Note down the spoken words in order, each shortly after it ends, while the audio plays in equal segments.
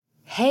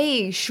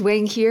Hey,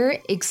 Shuang here.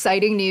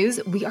 Exciting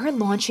news. We are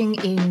launching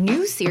a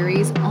new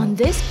series on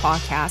this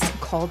podcast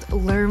called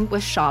Learn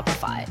with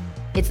Shopify.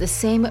 It's the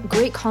same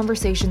great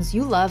conversations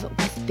you love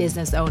with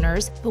business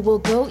owners, but we'll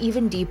go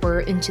even deeper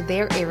into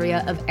their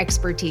area of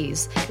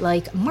expertise,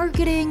 like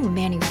marketing,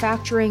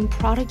 manufacturing,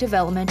 product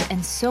development,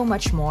 and so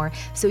much more,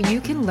 so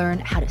you can learn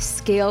how to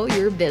scale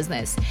your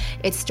business.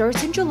 It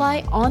starts in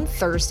July on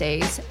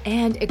Thursdays,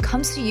 and it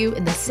comes to you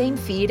in the same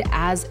feed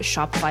as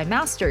Shopify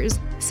Masters.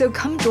 So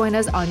come join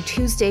us on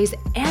Tuesdays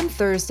and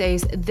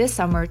Thursdays this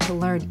summer to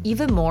learn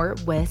even more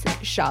with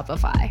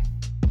Shopify.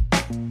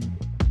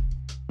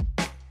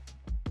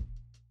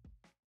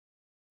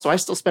 So I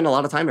still spend a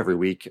lot of time every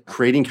week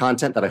creating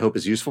content that I hope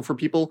is useful for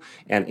people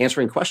and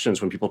answering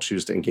questions when people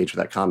choose to engage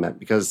with that comment,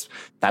 because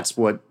that's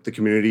what the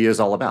community is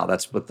all about.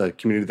 That's what the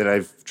community that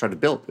I've tried to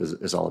build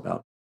is all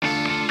about.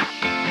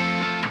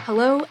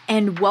 Hello,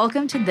 and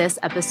welcome to this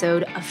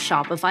episode of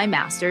Shopify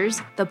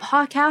Masters, the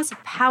podcast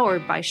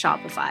powered by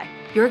Shopify,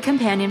 your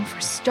companion for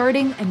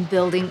starting and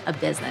building a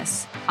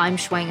business. I'm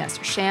Shuang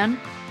Esther Shan.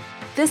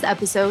 This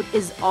episode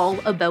is all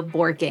about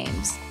board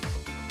games.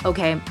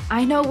 Okay,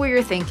 I know what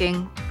you're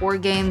thinking.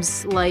 Board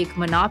games like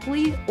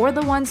Monopoly or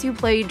the ones you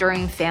play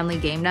during family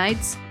game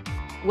nights?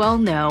 Well,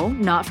 no,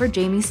 not for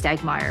Jamie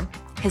Stegmaier.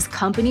 His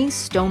company,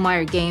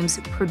 Stonemaier Games,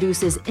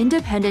 produces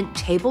independent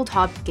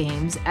tabletop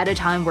games at a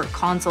time where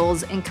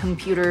consoles and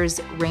computers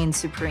reign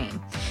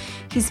supreme.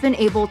 He's been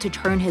able to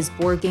turn his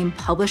board game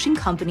publishing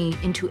company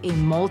into a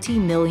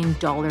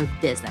multi-million-dollar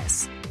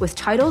business, with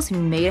titles you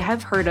may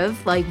have heard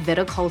of like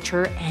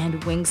Viticulture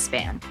and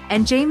Wingspan.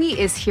 And Jamie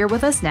is here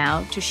with us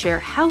now to share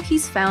how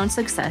he's found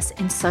success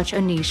in such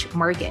a niche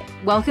market.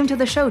 Welcome to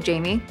the show,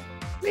 Jamie.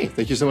 Hey,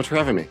 thank you so much for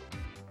having me.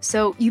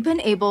 So you've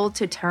been able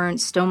to turn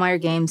Stonemaier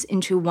Games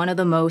into one of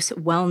the most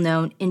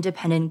well-known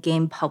independent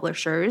game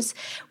publishers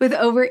with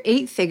over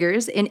 8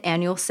 figures in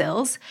annual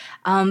sales.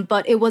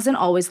 But it wasn't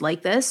always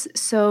like this.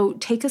 So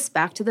take us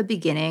back to the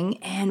beginning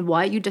and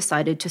why you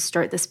decided to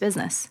start this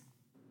business.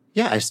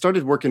 Yeah, I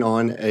started working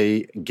on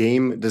a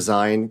game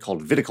design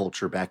called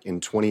Viticulture back in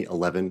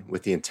 2011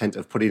 with the intent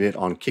of putting it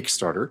on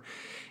Kickstarter.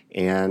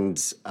 And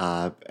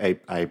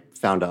I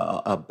found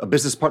a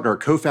business partner, a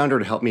co-founder,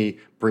 to help me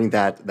bring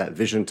that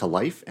vision to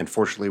life. And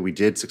fortunately, we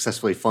did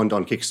successfully fund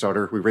on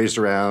Kickstarter. We raised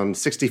around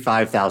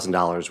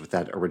 $65,000 with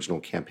that original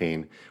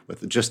campaign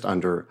with just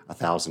under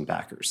 1,000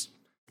 backers.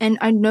 And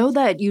I know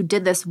that you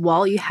did this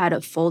while you had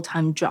a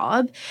full-time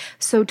job.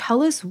 So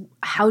tell us,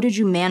 how did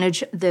you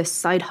manage this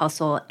side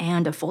hustle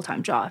and a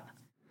full-time job?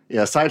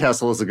 Yeah, side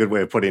hustle is a good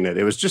way of putting it.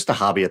 It was just a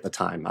hobby at the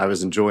time. I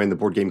was enjoying the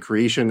board game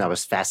creation. I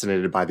was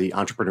fascinated by the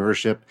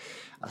entrepreneurship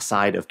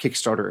side of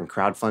Kickstarter and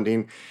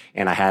crowdfunding.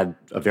 And I had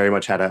very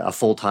much had a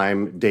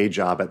full-time day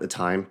job at the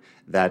time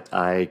that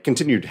I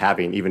continued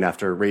having even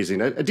after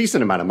raising a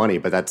decent amount of money.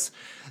 But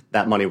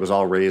that money was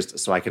all raised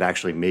so I could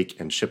actually make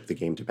and ship the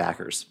game to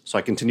backers. So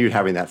I continued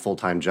having that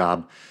full-time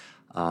job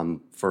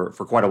for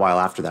quite a while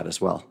after that as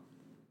well.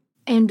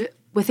 And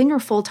within your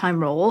full-time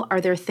role, are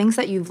there things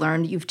that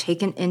you've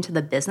taken into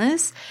the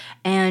business?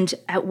 And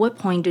at what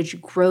point did you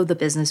grow the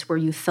business where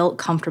you felt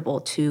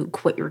comfortable to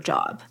quit your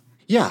job?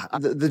 Yeah,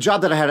 the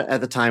job that I had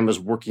at the time was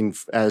working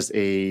as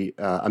a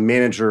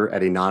manager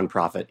at a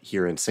nonprofit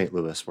here in St.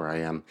 Louis, where I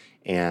am.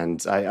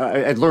 And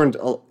I'd learned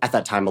at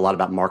that time a lot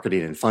about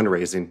marketing and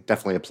fundraising,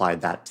 definitely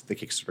applied that to the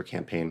Kickstarter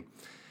campaign.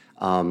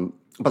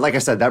 But like I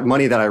said, that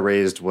money that I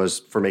raised was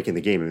for making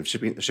the game and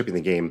shipping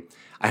the game.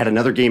 I had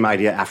another game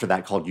idea after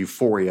that called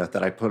Euphoria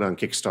that I put on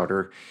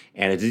Kickstarter,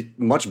 and it did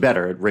much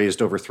better. It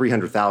raised over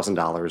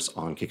 $300,000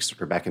 on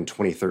Kickstarter back in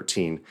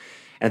 2013.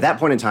 And at that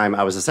point in time,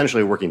 I was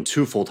essentially working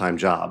 2 full-time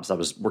jobs. I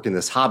was working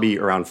this hobby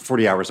around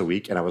 40 hours a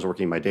week, and I was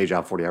working my day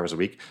job 40 hours a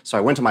week. So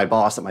I went to my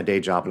boss at my day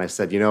job, and I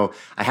said,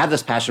 I have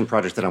this passion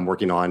project that I'm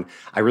working on.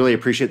 I really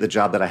appreciate the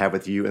job that I have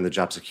with you and the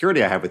job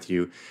security I have with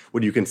you.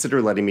 Would you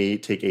consider letting me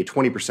take a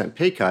 20%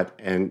 pay cut,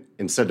 and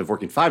instead of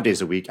working 5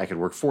 days a week, I could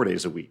work 4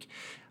 days a week,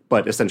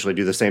 but essentially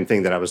do the same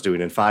thing that I was doing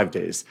in 5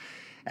 days?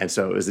 And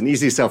so it was an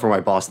easy sell for my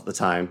boss at the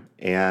time.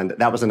 And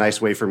that was a nice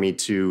way for me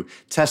to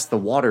test the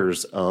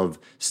waters of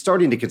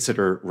starting to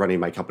consider running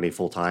my company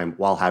full-time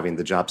while having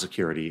the job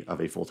security of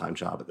a full-time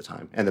job at the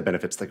time and the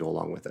benefits that go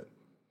along with it.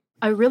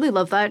 I really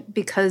love that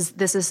because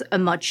this is a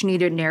much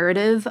needed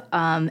narrative,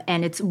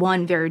 and it's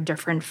one very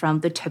different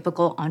from the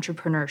typical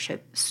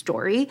entrepreneurship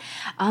story.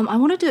 I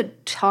wanted to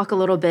talk a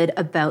little bit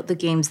about the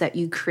games that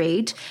you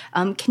create.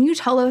 Can you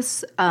tell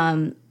us,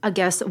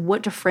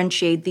 what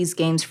differentiate these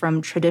games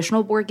from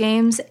traditional board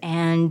games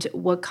and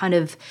what kind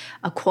of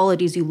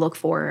qualities you look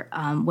for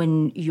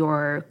when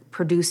you're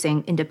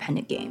producing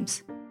independent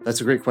games?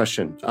 That's a great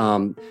question.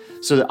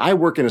 So I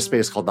work in a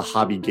space called the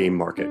hobby game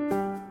market.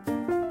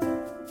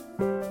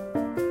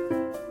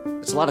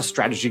 It's a lot of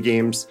strategy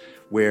games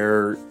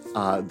where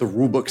the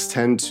rule books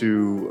tend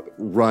to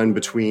run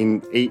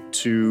between 8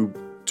 to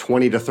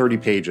 20 to 30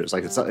 pages.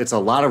 Like it's a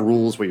lot of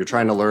rules where you're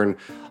trying to learn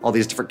all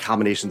these different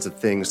combinations of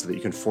things so that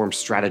you can form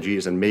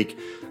strategies and make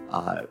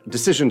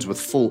decisions with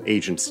full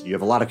agency. You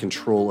have a lot of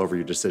control over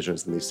your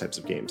decisions in these types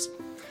of games.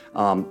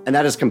 And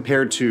that is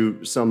compared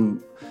to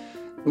some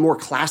more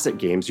classic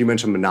games. You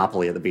mentioned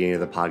Monopoly at the beginning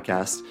of the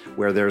podcast,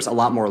 where there's a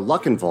lot more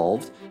luck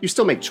involved. You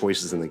still make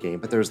choices in the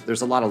game, but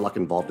there's a lot of luck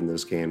involved in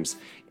those games.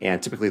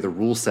 And typically the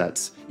rule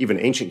sets, even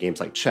ancient games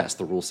like chess,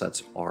 the rule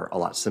sets are a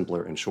lot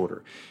simpler and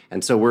shorter.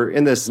 And so we're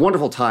in this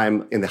wonderful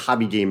time in the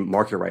hobby game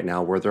market right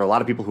now, where there are a lot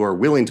of people who are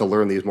willing to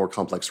learn these more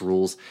complex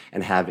rules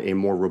and have a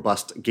more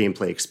robust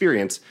gameplay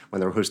experience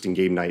when they're hosting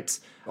game nights.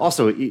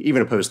 Also,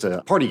 even opposed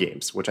to party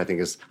games, which I think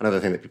is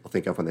another thing that people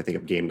think of when they think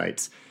of game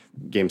nights.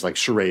 Games like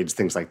charades,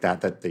 things like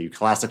that you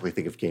classically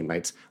think of game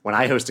nights. When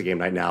I host a game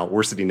night now,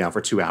 we're sitting down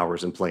for 2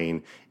 hours and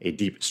playing a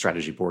deep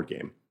strategy board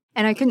game.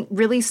 And I can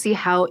really see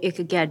how it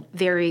could get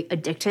very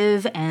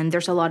addictive, and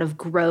there's a lot of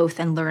growth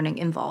and learning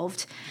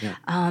involved.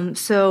 Yeah.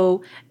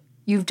 So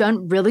you've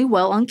done really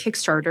well on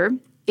Kickstarter,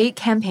 8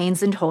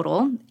 campaigns in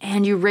total,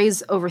 and you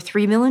raised over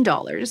 $3 million.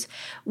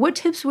 What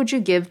tips would you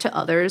give to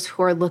others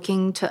who are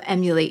looking to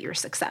emulate your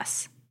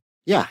success?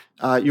 Yeah,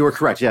 you were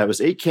correct. Yeah, it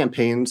was 8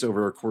 campaigns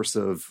over a course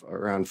of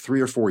around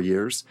 3 or 4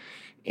 years.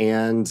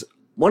 And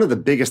one of the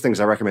biggest things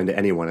I recommend to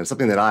anyone, and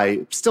something that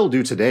I still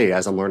do today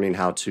as I'm learning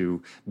how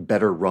to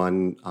better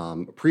run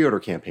pre-order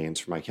campaigns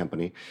for my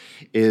company,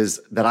 is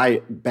that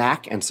I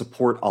back and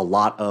support a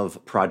lot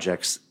of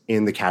projects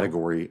in the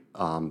category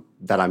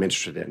that I'm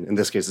interested in. In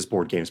this case, it's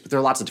board games, but there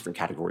are lots of different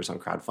categories on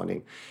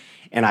crowdfunding.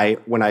 And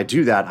when I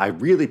do that, I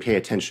really pay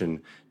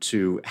attention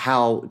to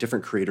how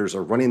different creators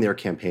are running their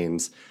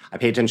campaigns. I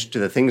pay attention to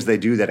the things they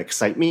do that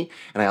excite me,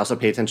 and I also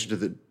pay attention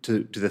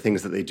to the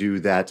things that they do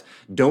that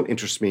don't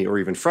interest me or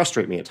even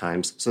frustrate me at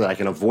times, so that I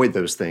can avoid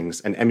those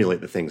things and emulate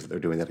the things that they're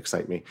doing that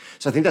excite me.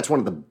 So I think that's one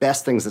of the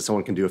best things that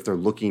someone can do if they're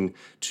looking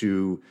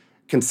to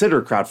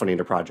consider crowdfunding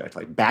a project.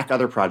 Like, back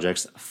other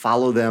projects,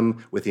 follow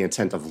them with the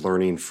intent of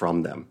learning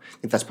from them.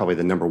 I think that's probably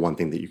the number one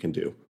thing that you can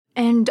do.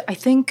 And I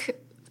think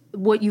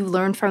what you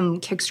learned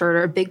from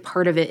Kickstarter, a big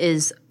part of it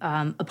is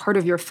a part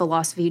of your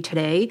philosophy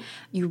today.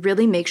 You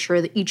really make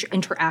sure that each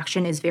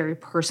interaction is very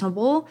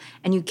personable,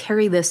 and you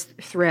carry this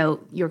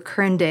throughout your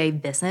current day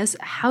business.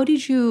 How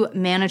did you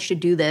manage to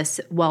do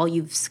this while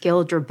you've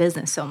scaled your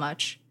business so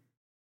much?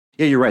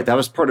 Yeah, you're right. That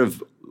was part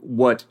of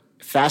what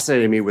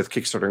fascinated me with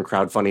Kickstarter and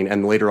crowdfunding,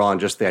 and later on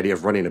just the idea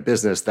of running a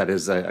business that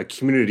is a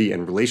community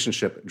and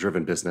relationship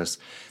driven business.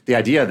 The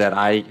idea that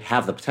I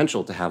have the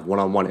potential to have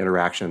one-on-one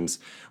interactions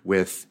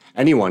with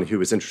anyone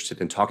who is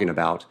interested in talking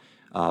about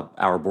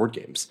our board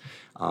games.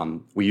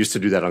 We used to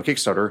do that on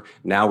Kickstarter.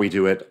 Now we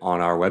do it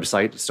on our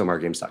website,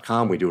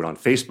 stomeyergames.com. We do it on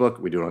Facebook.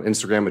 We do it on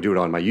Instagram. We do it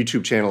on my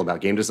YouTube channel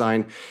about game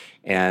design.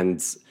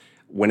 And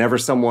whenever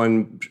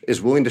someone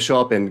is willing to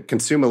show up and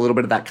consume a little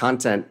bit of that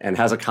content and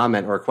has a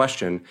comment or a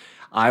question,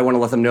 I want to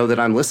let them know that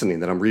I'm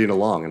listening, that I'm reading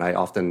along. And I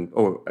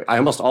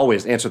almost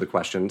always answer the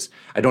questions.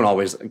 I don't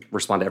always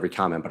respond to every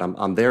comment, but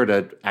I'm there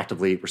to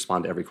actively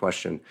respond to every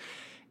question.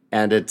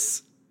 And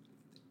it's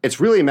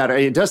really a matter.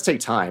 It does take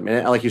time,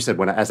 and like you said,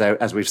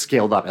 as we've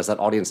scaled up, as that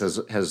audience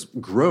has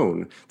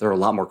grown, there are a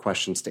lot more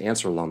questions to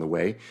answer along the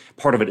way.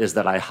 Part of it is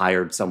that I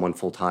hired someone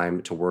full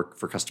time to work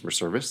for customer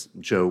service.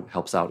 Joe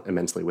helps out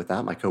immensely with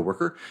that, my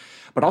coworker.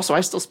 But also,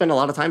 I still spend a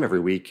lot of time every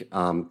week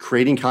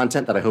creating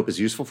content that I hope is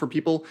useful for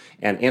people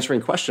and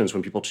answering questions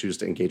when people choose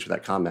to engage with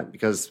that comment,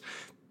 because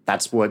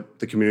that's what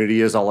the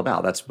community is all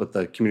about. That's what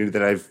the community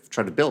that I've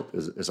tried to build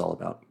is all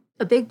about.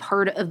 A big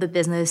part of the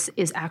business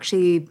is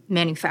actually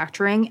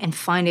manufacturing and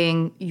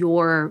finding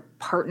your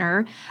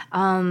partner.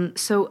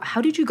 So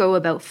how did you go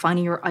about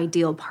finding your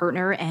ideal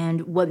partner,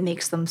 and what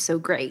makes them so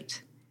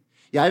great?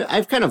 Yeah,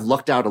 I've kind of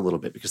lucked out a little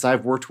bit because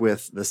I've worked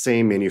with the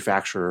same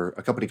manufacturer,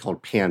 a company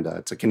called Panda.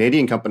 It's a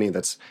Canadian company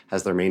that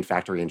has their main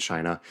factory in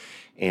China.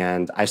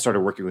 And I started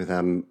working with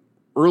them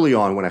early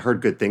on when I heard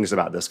good things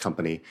about this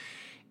company.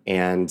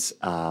 And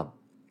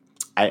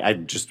I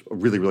just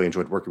really, really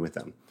enjoyed working with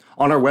them.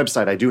 On our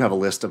website, I do have a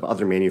list of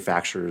other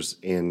manufacturers,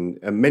 in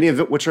many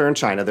of which are in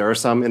China. There are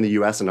some in the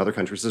U.S. and other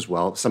countries as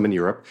well, some in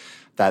Europe,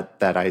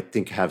 that I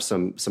think have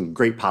some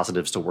great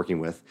positives to working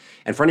with.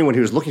 And for anyone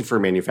who's looking for a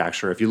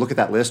manufacturer, if you look at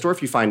that list or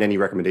if you find any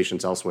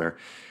recommendations elsewhere,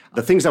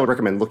 the things I would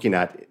recommend looking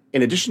at,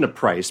 in addition to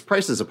price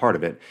is a part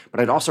of it, but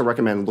I'd also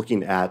recommend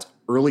looking at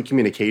early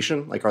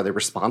communication. Like, are they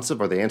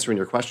responsive? Are they answering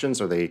your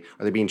questions? Are they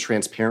being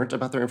transparent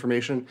about their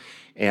information?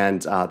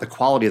 And the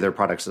quality of their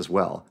products as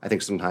well. I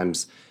think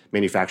sometimes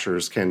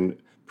manufacturers can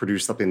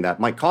produce something that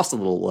might cost a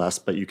little less,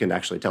 but you can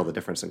actually tell the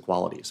difference in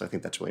quality. So I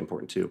think that's really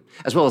important too,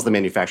 as well as the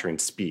manufacturing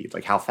speed.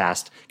 Like, how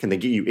fast can they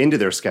get you into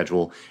their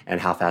schedule, and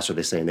how fast are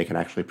they saying they can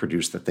actually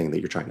produce the thing that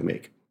you're trying to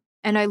make?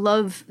 And I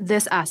love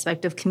this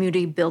aspect of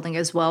community building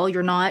as well.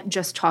 You're not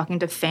just talking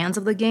to fans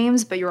of the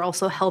games, but you're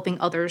also helping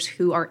others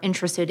who are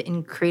interested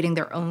in creating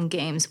their own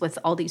games with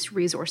all these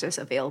resources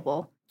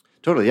available.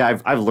 Totally. Yeah,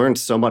 I've learned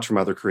so much from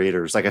other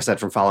creators. Like I said,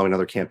 from following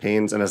other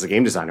campaigns. And as a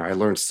game designer, I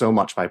learned so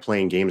much by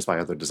playing games by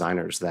other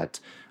designers that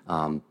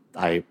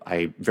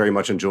I very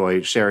much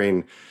enjoy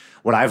sharing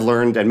what I've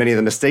learned and many of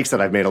the mistakes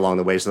that I've made along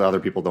the way, so that other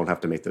people don't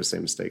have to make those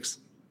same mistakes.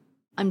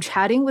 I'm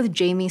chatting with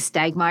Jamie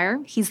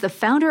Stegmaier. He's the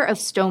founder of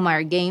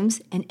Stonemaier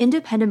Games, an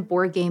independent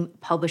board game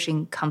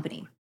publishing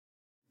company.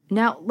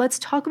 Now, let's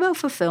talk about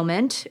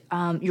fulfillment.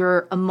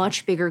 You're a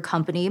much bigger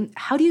company.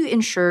 How do you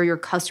ensure your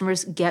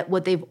customers get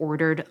what they've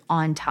ordered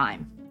on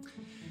time?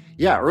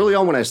 Yeah, early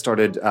on when I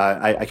started,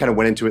 I kind of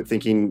went into it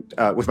thinking,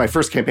 with my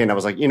first campaign, I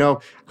was like,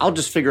 I'll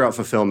just figure out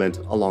fulfillment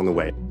along the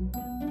way.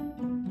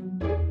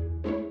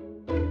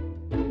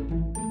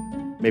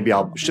 Maybe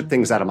I'll ship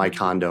things out of my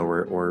condo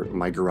or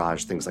my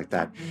garage, things like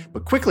that.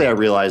 But quickly I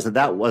realized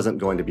that wasn't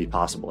going to be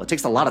possible. It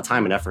takes a lot of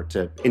time and effort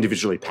to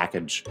individually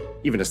package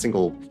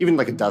even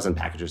like a dozen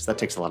packages. That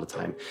takes a lot of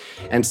time.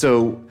 And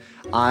so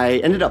I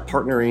ended up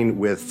partnering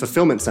with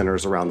fulfillment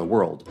centers around the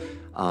world.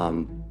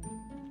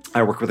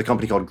 I work with a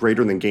company called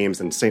Greater Than Games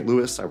in St.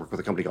 Louis. I work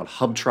with a company called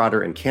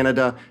Hubtrotter in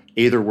Canada,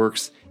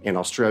 Aetherworks in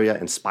Australia,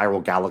 and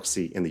Spiral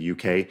Galaxy in the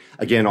UK.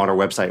 Again, on our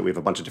website, we have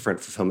a bunch of different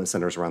fulfillment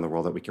centers around the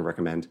world that we can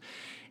recommend.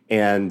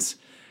 And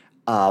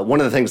one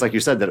of the things, like you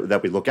said,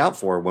 that we look out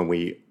for when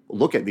we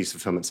look at these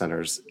fulfillment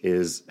centers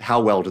is how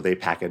well do they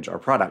package our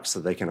products so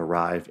they can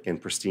arrive in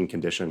pristine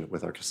condition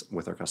with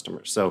our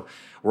customers. So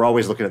we're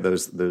always looking at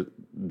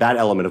that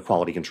element of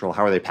quality control.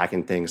 How are they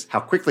packing things?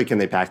 How quickly can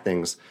they pack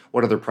things?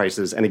 What are their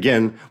prices? And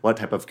again, what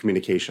type of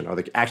communication? Are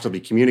they actually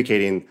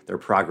communicating their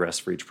progress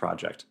for each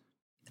project?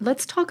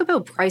 Let's talk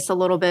about price a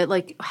little bit.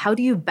 Like, how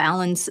do you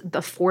balance the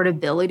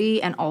affordability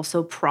and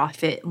also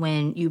profit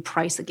when you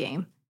price a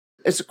game?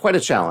 It's quite a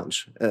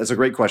challenge. It's a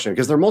great question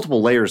because there are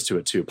multiple layers to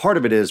it too. Part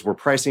of it is we're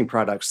pricing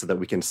products so that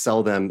we can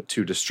sell them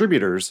to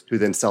distributors who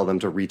then sell them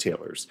to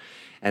retailers.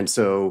 And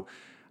so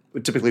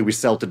typically we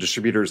sell to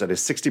distributors at a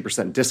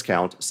 60%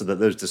 discount so that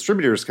those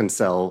distributors can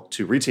sell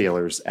to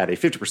retailers at a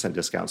 50%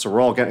 discount. So we're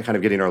all kind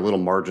of getting our little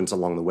margins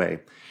along the way.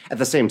 At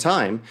the same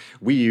time,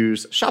 we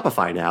use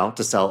Shopify now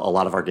to sell a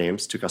lot of our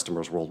games to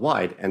customers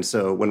worldwide. And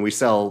so when we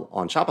sell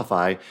on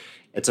Shopify,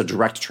 it's a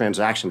direct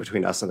transaction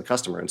between us and the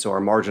customer. And so our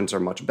margins are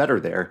much better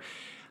there.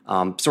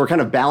 So we're kind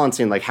of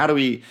balancing, like, how do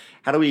we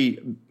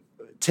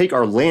take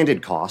our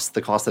landed costs,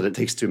 the cost that it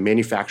takes to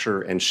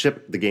manufacture and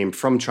ship the game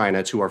from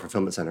China to our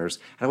fulfillment centers,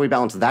 how do we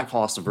balance that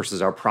cost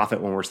versus our profit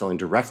when we're selling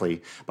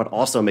directly, but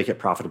also make it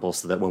profitable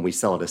so that when we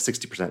sell at a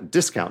 60%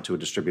 discount to a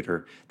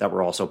distributor, that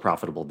we're also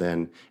profitable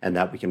then, and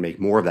that we can make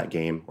more of that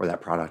game or that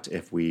product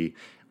if we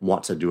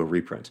want to do a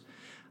reprint.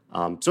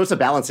 So it's a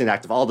balancing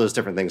act of all those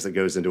different things that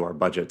goes into our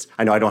budgets.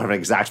 I know I don't have an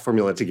exact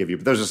formula to give you,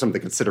 but those are some of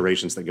the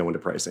considerations that go into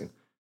pricing.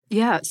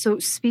 Yeah. So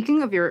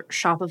speaking of your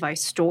Shopify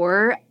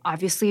store,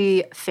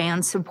 obviously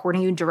fans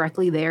supporting you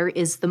directly there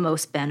is the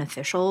most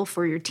beneficial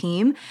for your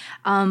team.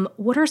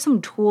 What are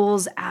some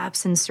tools,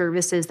 apps, and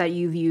services that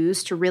you've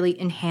used to really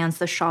enhance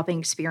the shopping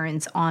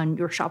experience on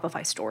your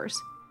Shopify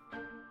stores?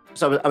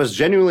 So I was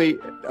genuinely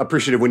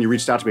appreciative when you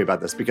reached out to me about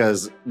this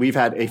because we've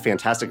had a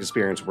fantastic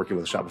experience working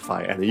with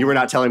Shopify. And you were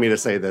not telling me to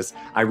say this.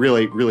 I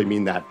really, really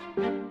mean that.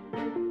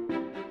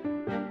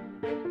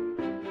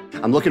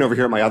 I'm looking over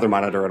here at my other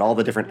monitor at all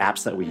the different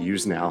apps that we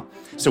use now.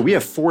 So we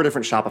have 4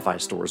 different Shopify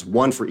stores,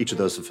 one for each of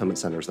those fulfillment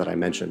centers that I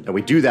mentioned. And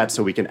we do that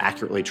so we can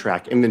accurately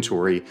track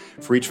inventory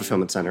for each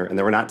fulfillment center. And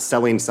then we're not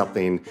selling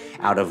something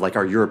out of like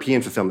our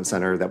European fulfillment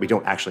center that we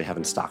don't actually have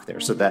in stock there,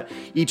 so that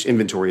each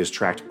inventory is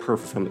tracked per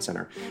fulfillment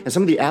center. And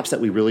some of the apps that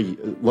we really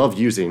love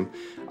using,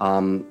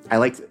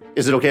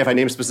 is it okay if I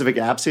name specific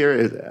apps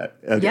here?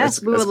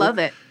 Yes, we would love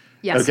it.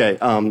 Yes. Okay.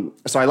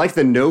 So I like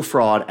the No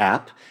Fraud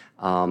app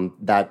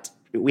that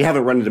we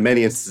haven't run into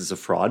many instances of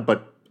fraud,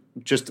 but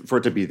just for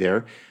it to be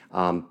there,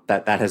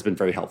 that has been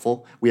very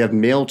helpful. We have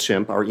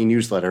MailChimp, our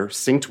e-newsletter,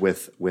 synced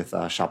with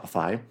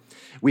Shopify.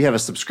 We have a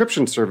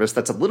subscription service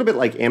that's a little bit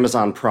like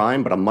Amazon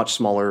Prime, but a much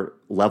smaller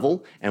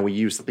level, and we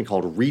use something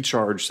called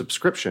Recharge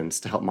subscriptions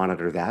to help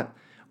monitor that.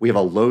 We have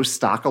a low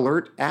stock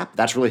alert app.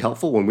 That's really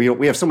helpful when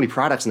we have so many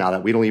products now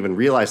that we don't even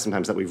realize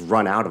sometimes that we've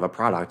run out of a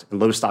product.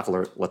 And low stock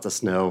alert lets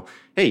us know,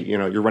 hey,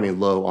 you're running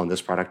low on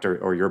this product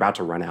or you're about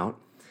to run out.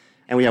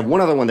 And we have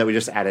one other one that we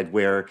just added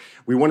where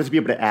we wanted to be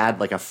able to add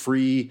like a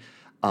free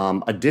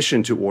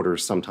addition to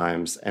orders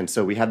sometimes. And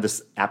so we had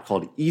this app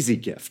called Easy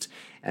Gift.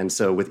 And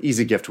so with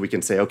Easy Gift, we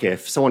can say, okay,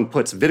 if someone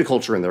puts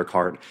viticulture in their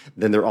cart,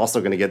 then they're also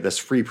going to get this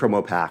free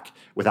promo pack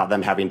without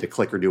them having to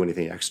click or do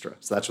anything extra.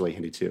 So that's really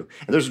handy too.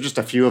 And there's just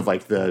a few of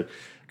like the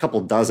couple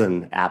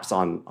dozen apps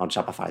on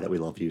Shopify that we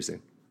love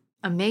using.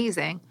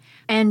 Amazing.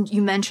 And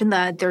you mentioned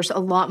that there's a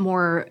lot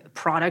more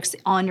products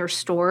on your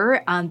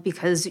store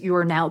because you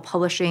are now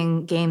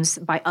publishing games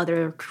by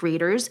other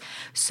creators.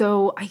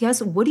 So I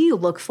guess, what do you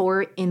look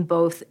for in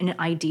both an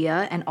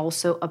idea and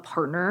also a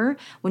partner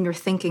when you're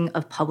thinking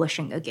of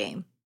publishing a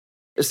game?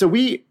 So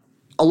we,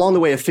 along the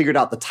way, have figured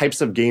out the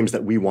types of games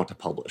that we want to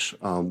publish.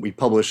 We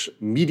publish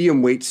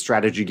medium weight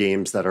strategy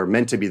games that are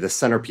meant to be the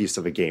centerpiece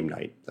of a game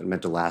night, that are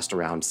meant to last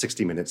around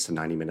 60 minutes to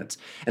 90 minutes.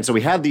 And so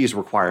we have these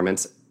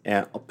requirements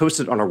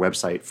posted on our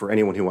website for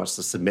anyone who wants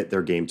to submit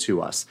their game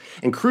to us.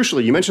 And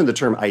crucially, you mentioned the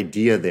term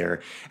idea there.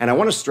 And I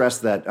want to stress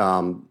that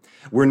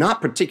we're not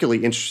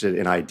particularly interested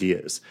in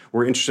ideas.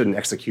 We're interested in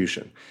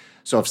execution.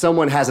 So if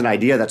someone has an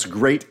idea, that's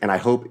great, and I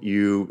hope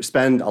you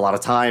spend a lot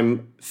of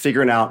time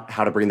figuring out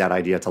how to bring that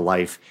idea to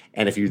life.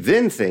 And if you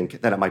then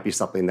think that it might be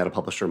something that a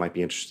publisher might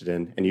be interested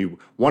in, and you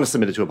want to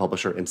submit it to a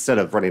publisher instead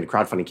of running a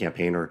crowdfunding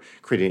campaign or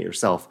creating it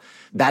yourself,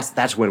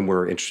 that's when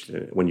we're interested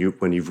in it, when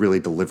you've really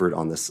delivered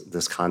on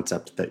this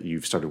concept that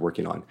you've started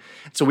working on.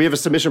 So we have a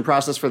submission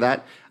process for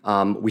that.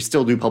 We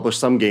still do publish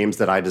some games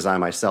that I design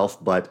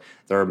myself, but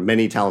there are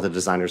many talented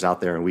designers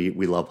out there, and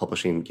we love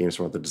publishing games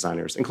from other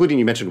designers, including,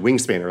 you mentioned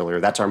Wingspan earlier.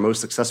 That's our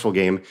most successful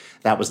game.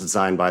 That was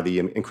designed by the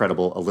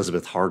incredible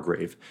Elizabeth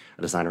Hargrave,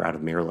 a designer out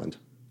of Maryland.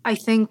 I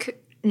think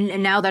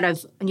now that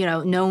I've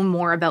known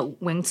more about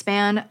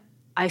Wingspan,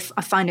 I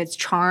find its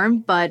charm,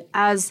 but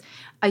as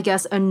I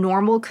guess a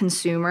normal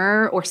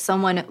consumer or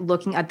someone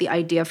looking at the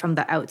idea from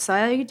the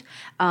outside,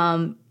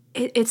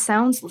 it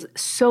sounds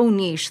so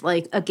niche,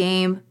 like a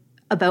game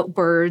about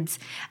birds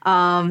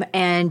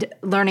and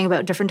learning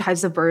about different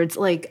types of birds.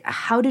 Like,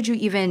 how did you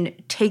even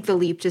take the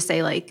leap to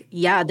say, like,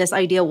 yeah, this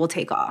idea will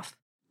take off?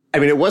 I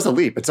mean, it was a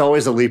leap. It's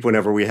always a leap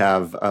whenever we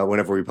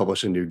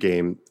publish a new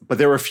game. But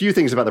there were a few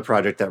things about the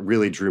project that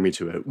really drew me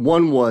to it.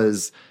 One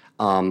was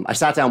I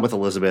sat down with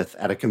Elizabeth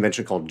at a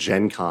convention called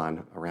Gen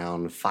Con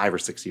around 5 or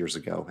 6 years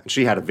ago, and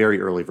she had a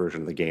very early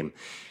version of the game.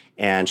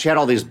 And she had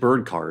all these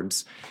bird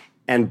cards,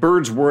 and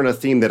birds weren't a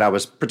theme that I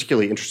was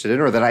particularly interested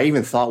in or that I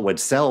even thought would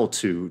sell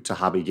to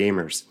hobby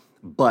gamers.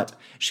 But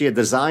she had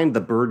designed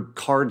the bird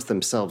cards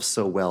themselves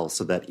so well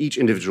so that each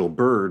individual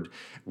bird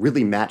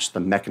really matched the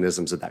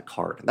mechanisms of that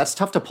card. That's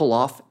tough to pull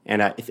off,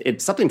 and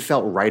something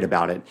felt right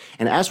about it.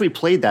 And as we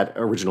played that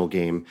original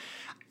game,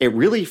 it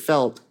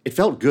felt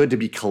good to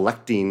be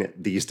collecting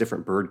these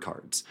different bird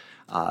cards.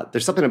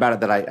 There's something about it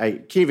that I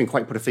can't even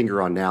quite put a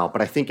finger on now,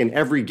 but I think in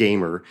every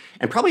gamer,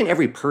 and probably in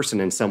every person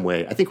in some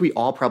way, I think we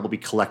all probably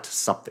collect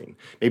something.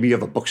 Maybe you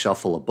have a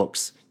bookshelf full of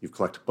books. You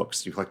collect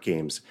books, you collect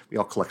games. We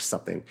all collect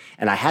something.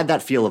 And I had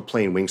that feel of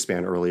playing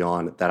Wingspan early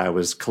on, that I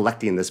was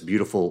collecting this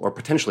beautiful or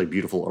potentially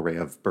beautiful array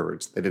of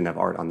birds. They didn't have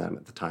art on them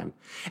at the time.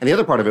 And the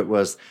other part of it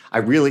was I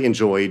really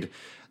enjoyed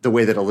the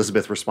way that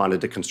Elizabeth responded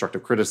to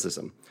constructive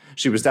criticism.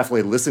 She was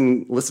definitely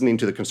listening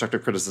to the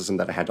constructive criticism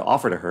that I had to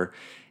offer to her.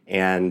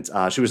 And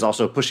she was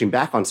also pushing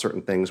back on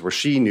certain things where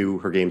she knew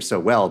her game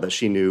so well that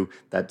she knew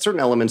that certain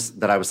elements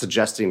that I was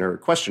suggesting or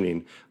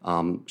questioning,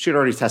 she had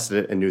already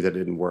tested it and knew that it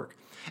didn't work.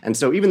 And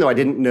so even though I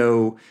didn't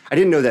know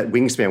that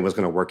Wingspan was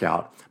going to work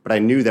out, but I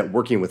knew that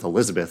working with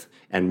Elizabeth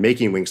and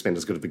making Wingspan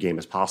as good of a game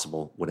as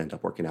possible would end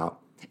up working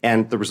out.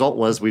 And the result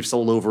was we've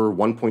sold over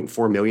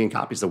 1.4 million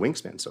copies of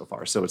Wingspan so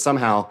far. So it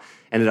somehow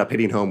ended up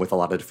hitting home with a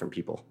lot of different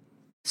people.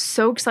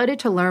 So excited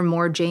to learn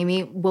more,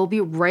 Jamie. We'll be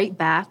right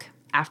back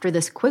after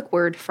this quick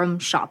word from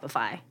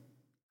Shopify.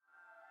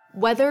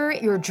 Whether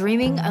you're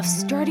dreaming of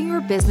starting your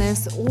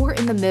business or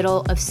in the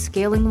middle of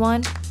scaling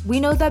one,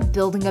 we know that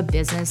building a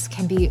business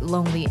can be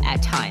lonely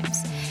at times.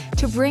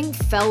 To bring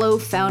fellow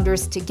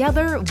founders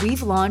together,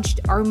 we've launched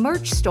our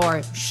merch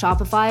store,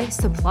 Shopify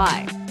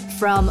Supply.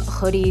 From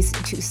hoodies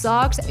to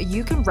socks,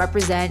 you can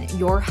represent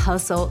your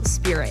hustle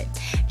spirit.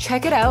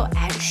 Check it out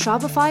at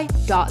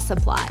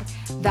shopify.supply.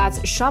 That's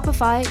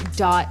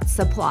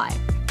shopify.supply.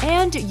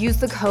 And use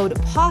the code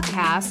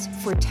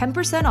PODCAST for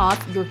 10%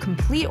 off your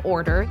complete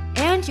order,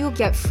 and you'll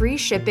get free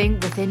shipping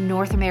within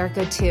North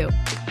America too.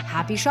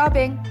 Happy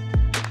shopping!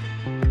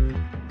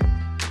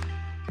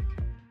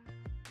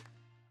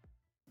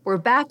 We're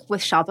back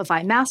with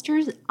Shopify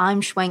Masters. I'm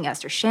Shuang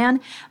Esther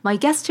Shan. My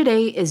guest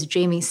today is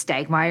Jamie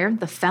Stegmaier,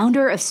 the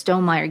founder of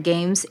Stonemaier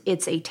Games.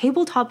 It's a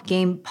tabletop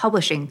game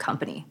publishing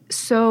company.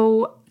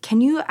 So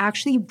can you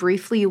actually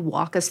briefly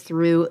walk us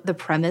through the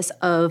premise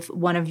of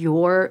one of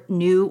your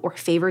new or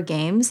favorite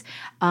games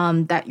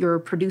that you're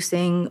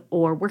producing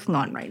or working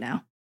on right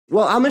now?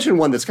 Well, I'll mention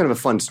one that's kind of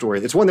a fun story.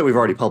 It's one that we've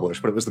already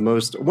published, but it was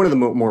one of the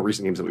more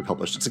recent games that we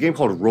published. It's a game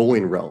called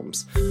Rolling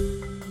Realms.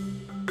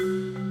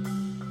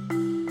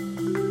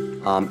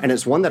 And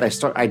it's one that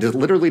I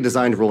literally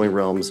designed Rolling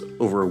Realms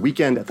over a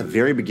weekend at the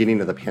very beginning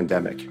of the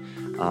pandemic.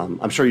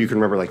 I'm sure you can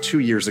remember like 2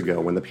 years ago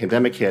when the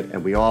pandemic hit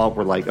and we all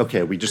were like,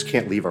 okay, we just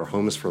can't leave our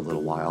homes for a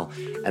little while.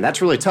 And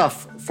that's really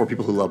tough for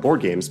people who love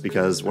board games,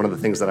 because one of the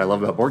things that I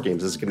love about board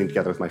games is getting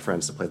together with my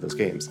friends to play those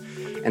games.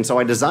 And so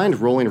I designed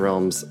Rolling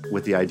Realms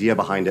with the idea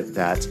behind it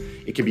that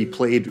it can be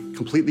played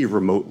completely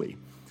remotely.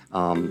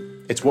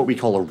 It's what we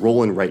call a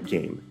roll and write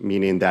game,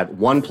 meaning that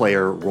one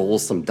player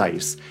rolls some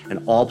dice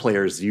and all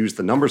players use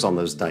the numbers on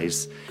those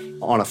dice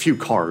on a few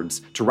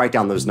cards to write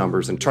down those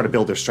numbers and try to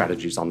build their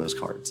strategies on those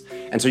cards.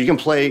 And so you can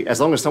play,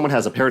 as long as someone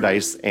has a pair of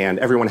dice and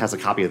everyone has a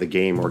copy of the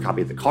game or a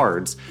copy of the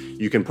cards,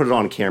 you can put it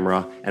on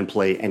camera and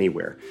play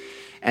anywhere.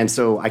 And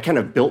so I kind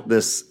of built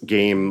this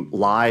game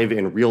live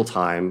in real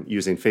time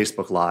using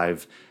Facebook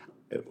Live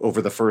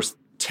over the first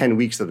 10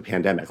 weeks of the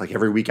pandemic. Like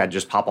every week I'd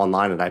just pop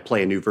online and I'd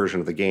play a new version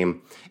of the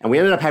game. And we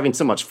ended up having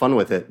so much fun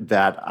with it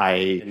that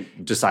I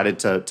decided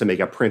to make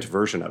a print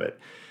version of it.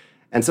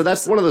 And so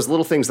that's one of those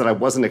little things that I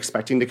wasn't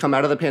expecting to come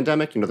out of the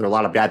pandemic. There are a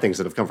lot of bad things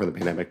that have come from the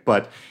pandemic,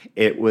 but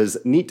it was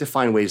neat to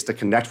find ways to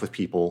connect with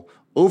people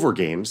over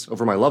games,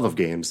 over my love of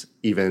games,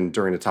 even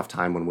during a tough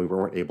time when we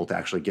weren't able to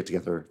actually get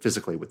together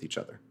physically with each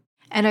other.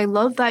 And I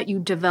love that you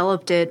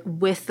developed it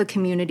with the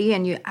community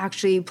and you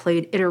actually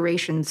played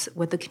iterations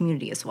with the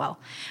community as well.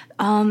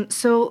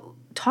 So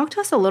talk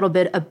to us a little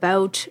bit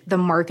about the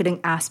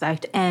marketing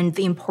aspect and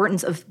the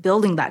importance of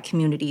building that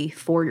community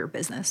for your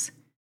business.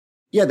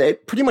 Yeah,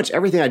 pretty much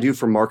everything I do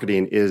for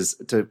marketing is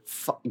to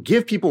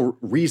give people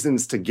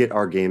reasons to get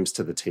our games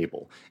to the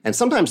table. And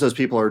sometimes those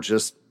people are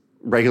just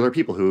regular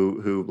people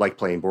who like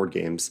playing board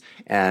games.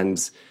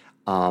 And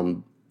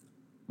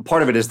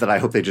part of it is that I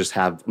hope they just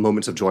have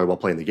moments of joy while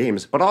playing the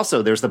games. But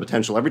also there's the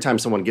potential every time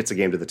someone gets a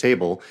game to the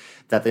table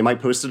that they might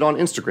post it on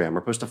Instagram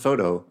or post a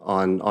photo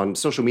on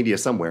social media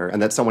somewhere,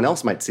 and that someone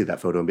else might see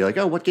that photo and be like,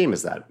 oh, what game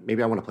is that?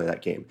 Maybe I want to play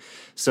that game.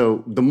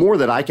 So the more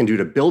that I can do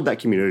to build that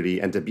community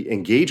and to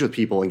engage with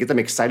people and get them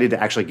excited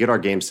to actually get our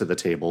games to the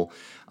table,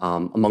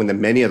 among the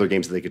many other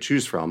games that they could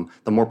choose from,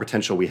 the more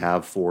potential we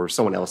have for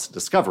someone else to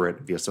discover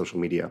it via social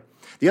media.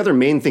 The other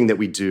main thing that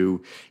we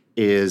do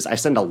is I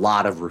send a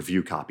lot of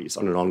review copies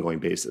on an ongoing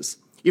basis.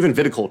 Even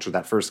Viticulture,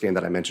 that first game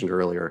that I mentioned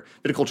earlier,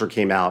 Viticulture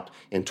came out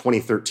in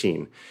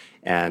 2013.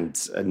 And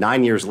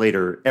 9 years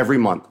later, every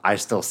month, I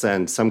still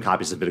send some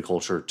copies of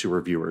Viticulture to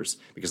reviewers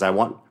because I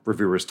want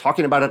reviewers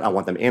talking about it. I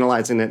want them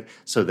analyzing it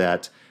so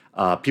that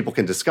people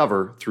can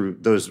discover through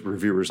those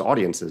reviewers'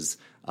 audiences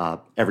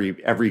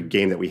every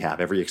game that we have,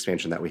 every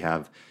expansion that we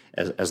have,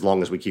 as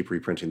long as we keep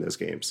reprinting those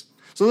games.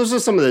 So those are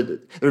some of there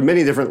are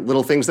many different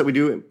little things that we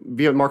do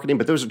via marketing,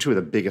 but those are two of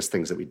the biggest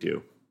things that we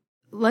do.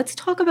 Let's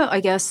talk about, I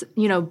guess,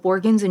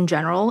 board games in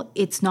general.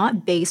 It's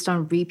not based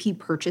on repeat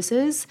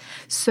purchases.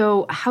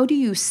 So how do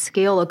you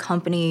scale a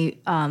company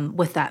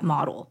with that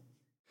model?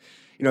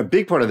 A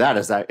big part of that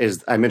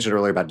is I mentioned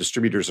earlier about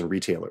distributors and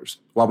retailers.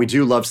 While we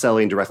do love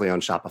selling directly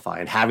on Shopify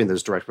and having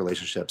those direct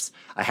relationships,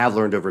 I have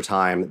learned over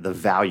time the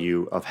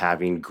value of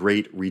having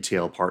great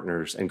retail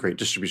partners and great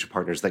distribution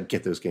partners that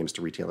get those games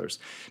to retailers.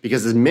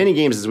 Because as many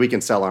games as we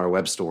can sell on our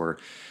web store,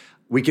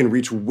 we can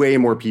reach way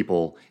more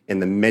people in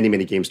the many,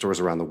 many game stores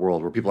around the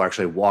world where people are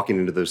actually walking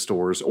into those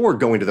stores or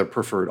going to their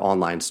preferred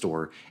online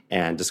store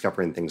and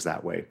discovering things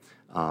that way.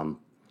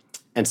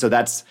 And so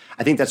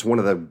I think that's one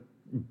of the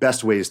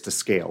best ways to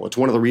scale. It's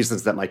one of the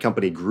reasons that my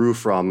company grew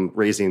from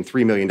raising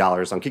 $3 million on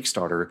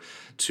Kickstarter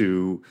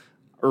to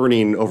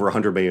earning over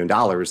 $100 million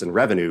in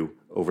revenue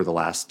over the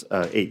last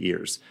 8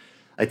 years.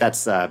 Like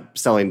that's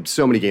selling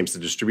so many games to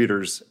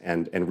distributors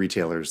and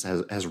retailers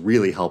has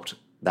really helped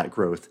that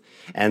growth.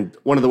 And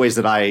one of the ways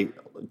that I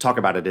talk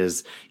about it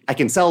is I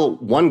can sell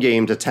one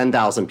game to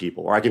 10,000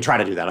 people, or I can try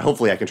to do that.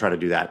 Hopefully I can try to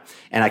do that.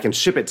 And I can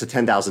ship it to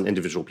 10,000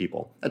 individual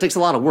people. That takes a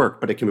lot of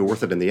work, but it can be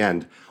worth it in the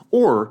end.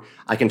 Or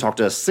I can talk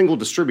to a single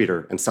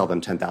distributor and sell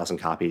them 10,000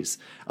 copies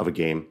of a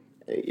game.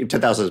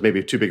 10,000 is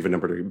maybe too big of a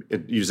number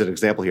to use an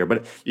example here,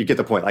 but you get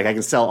the point. Like I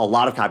can sell a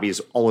lot of copies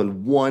all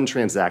in one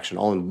transaction,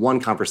 all in one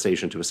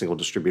conversation to a single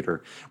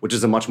distributor, which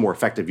is a much more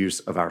effective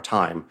use of our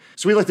time.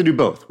 So we like to do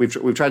both.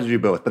 We've tried to do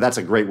both, but that's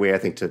a great way, I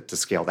think, to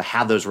scale, to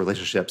have those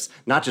relationships,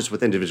 not just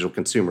with individual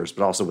consumers,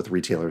 but also with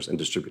retailers and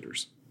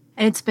distributors.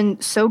 And it's been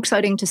so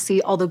exciting to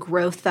see all the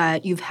growth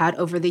that you've had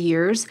over the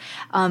years.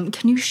 Can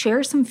you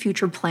share some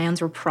future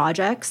plans or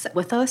projects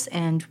with us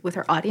and with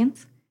our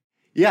audience?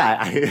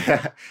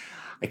 Yeah,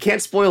 I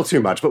can't spoil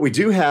too much, but we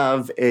do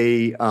have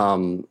a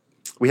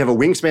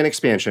Wingspan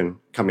expansion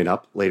coming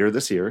up later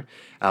this year.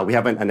 We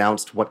haven't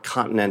announced what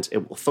continent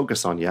it will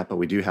focus on yet, but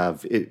we do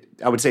have it.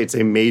 I would say it's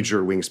a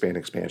major Wingspan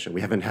expansion.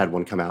 We haven't had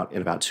one come out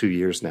in about 2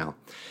 years now.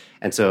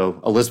 And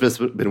so Elizabeth's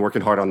been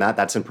working hard on that.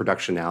 That's in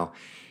production now.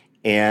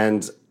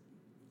 And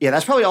yeah,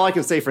 that's probably all I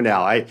can say for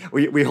now.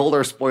 We hold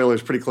our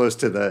spoilers pretty close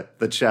to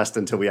the chest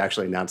until we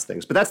actually announce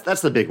things. But that's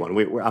the big one.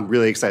 I'm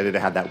really excited to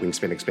have that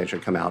Wingspan expansion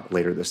come out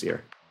later this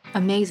year.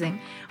 Amazing.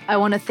 I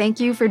want to thank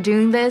you for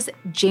doing this,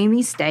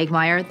 Jamie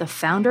Stegmaier, the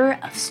founder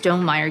of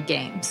Stonemaier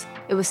Games.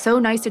 It was so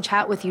nice to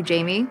chat with you,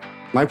 Jamie.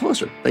 My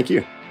pleasure. Thank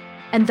you.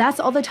 And that's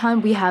all the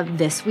time we have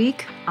this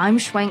week. I'm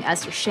Shwang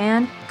Esther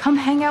Shan. Come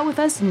hang out with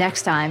us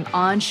next time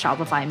on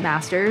Shopify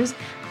Masters,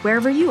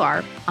 wherever you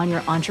are on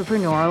your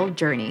entrepreneurial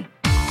journey.